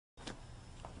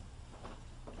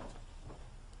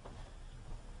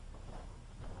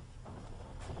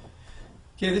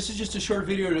Okay, this is just a short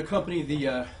video to accompany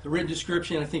the written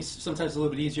description. I think sometimes it's a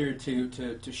little bit easier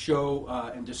to show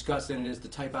and discuss than it is to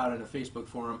type out in a Facebook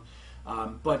forum.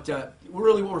 But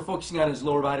really what we're focusing on is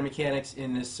lower body mechanics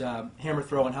in this hammer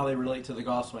throw and how they relate to the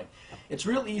golf swing. It's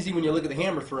real easy when you look at the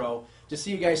hammer throw to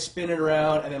see a guy spinning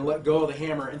around and then let go of the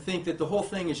hammer and think that the whole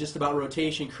thing is just about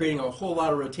rotation, creating a whole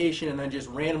lot of rotation and then just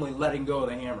randomly letting go of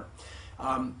the hammer.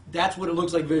 That's what it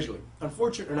looks like visually.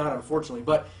 Unfortunately, or not unfortunately,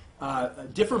 but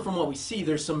different from what we see,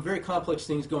 there's some very complex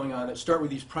things going on that start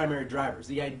with these primary drivers.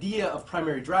 The idea of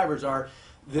primary drivers are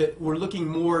that we're looking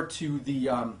more to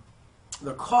the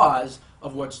cause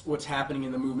of what's happening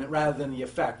in the movement rather than the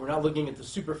effect. We're not looking at the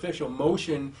superficial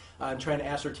motion and trying to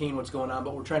ascertain what's going on,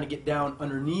 but we're trying to get down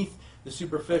underneath the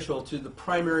superficial to the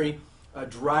primary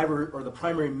driver or the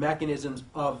primary mechanisms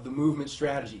of the movement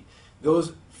strategy.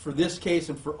 Those, for this case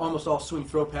and for almost all swing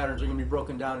throw patterns, are going to be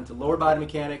broken down into lower body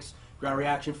mechanics, ground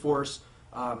reaction force,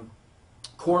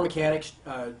 core mechanics,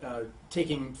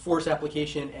 taking force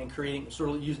application and creating, sort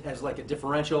of used as like a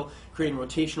differential, creating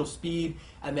rotational speed,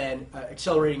 and then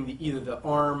accelerating either the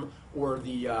arm or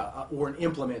or an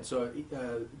implement, so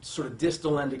sort of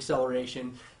distal end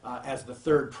acceleration as the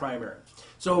third primary.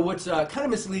 So what's kind of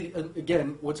misleading,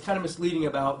 again, what's kind of misleading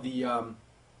about the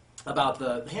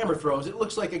hammer throws, it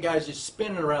looks like a guy's just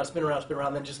spinning around,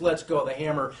 then just lets go of the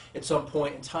hammer at some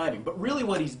point in timing. But really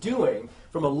what he's doing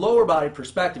from a lower body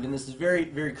perspective, and this is very,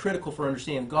 very critical for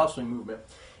understanding the golf swing movement,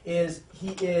 is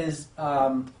he is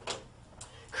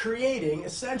creating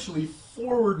essentially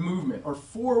forward movement or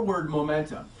forward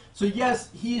momentum. So yes,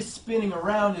 he is spinning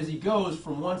around as he goes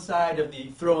from one side of the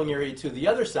throwing area to the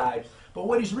other side, but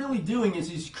what he's really doing is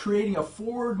he's creating a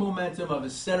forward momentum of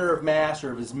his center of mass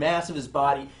or of his mass of his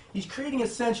body. He's creating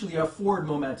essentially a forward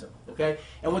momentum, okay?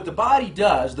 And what the body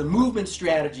does, the movement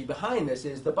strategy behind this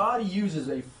is the body uses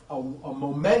a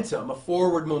momentum, a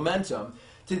forward momentum,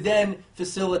 to then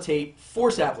facilitate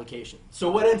force application. So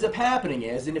what ends up happening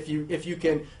is, and if you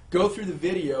can go through the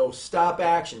video, stop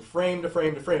action, frame to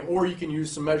frame to frame, or you can use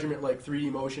some measurement like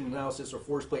 3D motion analysis or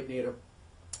force plate data,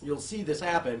 you'll see this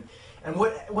happen. And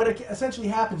what essentially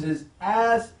happens is,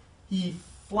 as he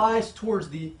flies towards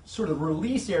the sort of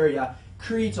release area,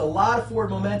 creates a lot of forward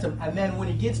momentum, and then when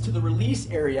he gets to the release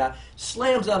area,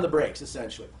 slams on the brakes,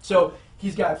 essentially. So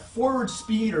he's got forward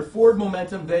speed or forward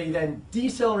momentum that he then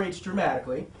decelerates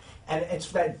dramatically, and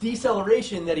it's that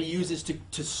deceleration that he uses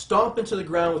to stomp into the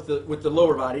ground with the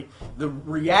lower body. The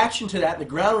reaction to that, the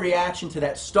ground reaction to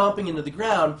that stomping into the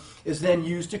ground, is then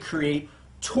used to create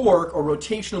torque or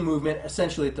rotational movement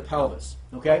essentially at the pelvis,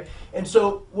 okay? And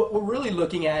so what we're really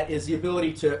looking at is the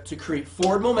ability to create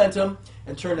forward momentum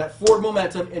and turn that forward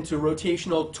momentum into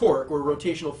rotational torque or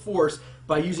rotational force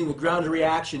by using the ground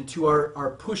reaction to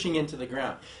our pushing into the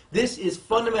ground. This is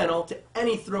fundamental to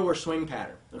any throw or swing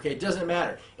pattern, okay? It doesn't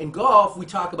matter. In golf, we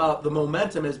talk about the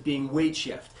momentum as being weight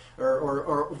shift.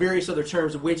 Or various other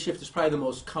terms. Weight shift is probably the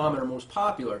most common or most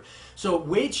popular. So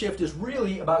weight shift is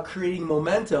really about creating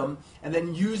momentum and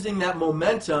then using that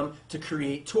momentum to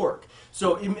create torque.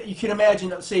 So you can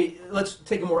imagine, say, let's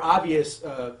take a more obvious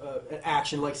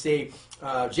action, like say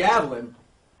javelin.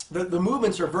 The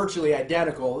movements are virtually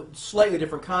identical, slightly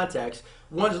different context.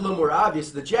 One's a little more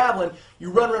obvious. The javelin,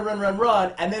 you run,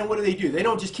 and then what do? They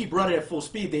don't just keep running at full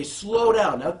speed. They slow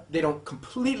down. Now, they don't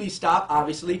completely stop,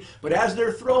 obviously, but as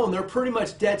they're throwing, they're pretty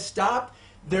much dead stop.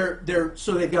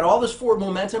 So they've got all this forward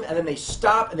momentum, and then they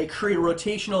stop, and they create a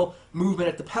rotational movement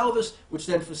at the pelvis, which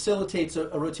then facilitates a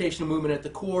rotational movement at the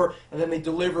core, and then they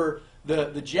deliver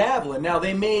the javelin. Now,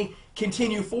 they may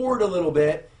continue forward a little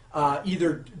bit,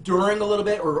 either during a little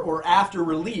bit or after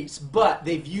release, but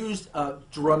they've used a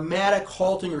dramatic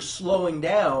halting or slowing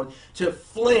down to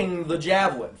fling the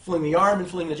javelin, fling the arm and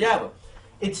fling the javelin.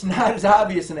 It's not as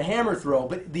obvious in a hammer throw,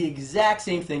 but the exact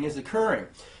same thing is occurring.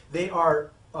 They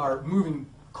are moving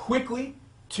quickly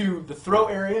to the throw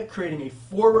area, creating a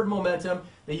forward momentum.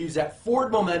 They use that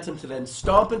forward momentum to then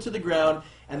stomp into the ground,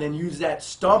 and then use that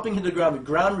stomping into the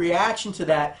ground reaction to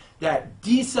that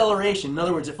deceleration. In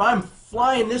other words, if I'm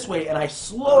flying this way and I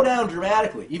slow down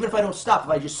dramatically, even if I don't stop, if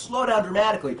I just slow down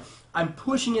dramatically, I'm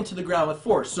pushing into the ground with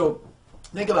force. So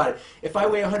think about it. If I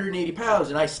weigh 180 pounds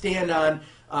and I stand on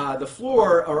the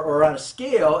floor or on a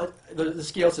scale, the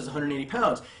scale says 180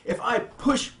 pounds. If I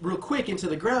push real quick into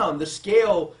the ground, the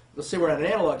scale, let's say we're on an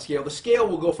analog scale, the scale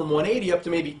will go from 180 up to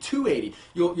maybe 280.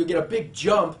 You'll get a big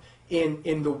jump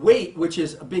in the weight, which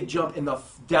is a big jump in the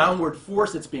downward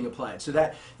force that's being applied. So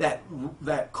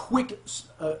that quick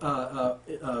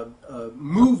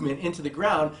movement into the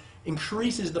ground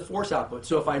increases the force output.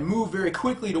 So if I move very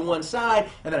quickly to one side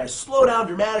and then I slow down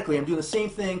dramatically, I'm doing the same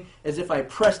thing as if I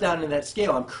press down into that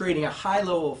scale. I'm creating a high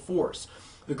level of force.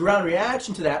 the ground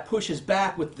reaction to that pushes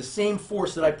back with the same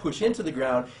force that I push into the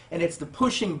ground, and it's the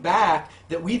pushing back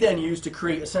that we then use to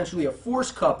create essentially a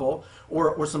force couple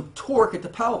or some torque at the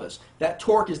pelvis. That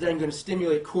torque is then going to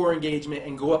stimulate core engagement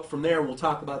and go up from there. We'll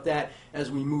talk about that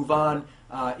as we move on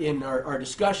in our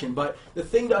discussion. But the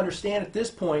thing to understand at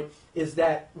this point is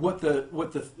that what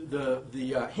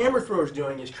the hammer thrower is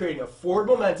doing is creating a forward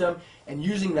momentum and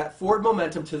using that forward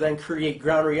momentum to then create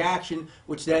ground reaction,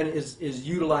 which then is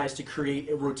utilized to create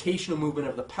a rotational movement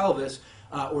of the pelvis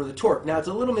or the torque. Now, it's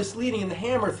a little misleading in the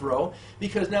hammer throw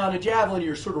because now in a javelin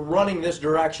you're sort of running this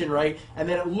direction, right? And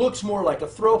then it looks more like a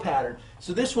throw pattern.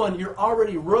 So this one you're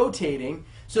already rotating.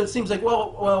 So it seems like,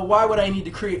 well, why would I need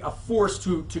to create a force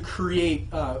to create,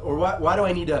 or why do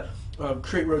I need to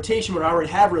create rotation when I already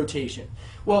have rotation?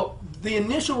 Well, the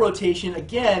initial rotation,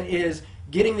 again, is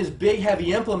getting this big,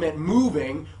 heavy implement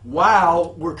moving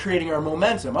while we're creating our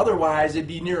momentum. Otherwise, it'd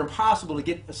be near impossible to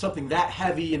get something that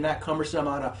heavy and that cumbersome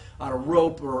on a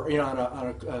rope or on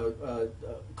a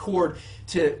cord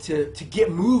to get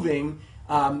moving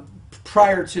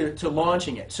prior to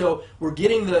launching it. So we're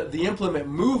getting the implement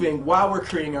moving while we're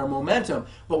creating our momentum.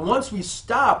 But once we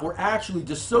stop, we're actually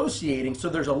dissociating. So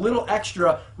there's a little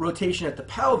extra rotation at the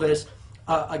pelvis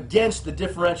against the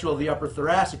differential of the upper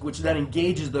thoracic, which then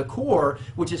engages the core,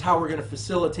 which is how we're going to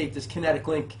facilitate this kinetic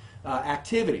link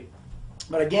activity.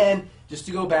 But again, just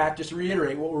to go back, just to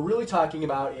reiterate, what we're really talking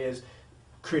about is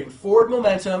creating forward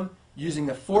momentum, using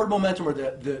the forward momentum or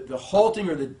the halting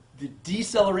or the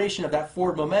deceleration of that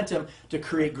forward momentum to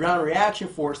create ground reaction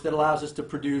force that allows us to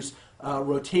produce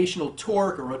rotational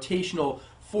torque or rotational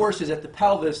forces at the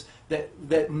pelvis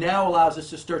that now allows us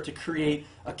to start to create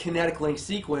a kinetic link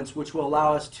sequence, which will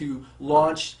allow us to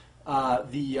launch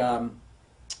the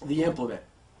implement.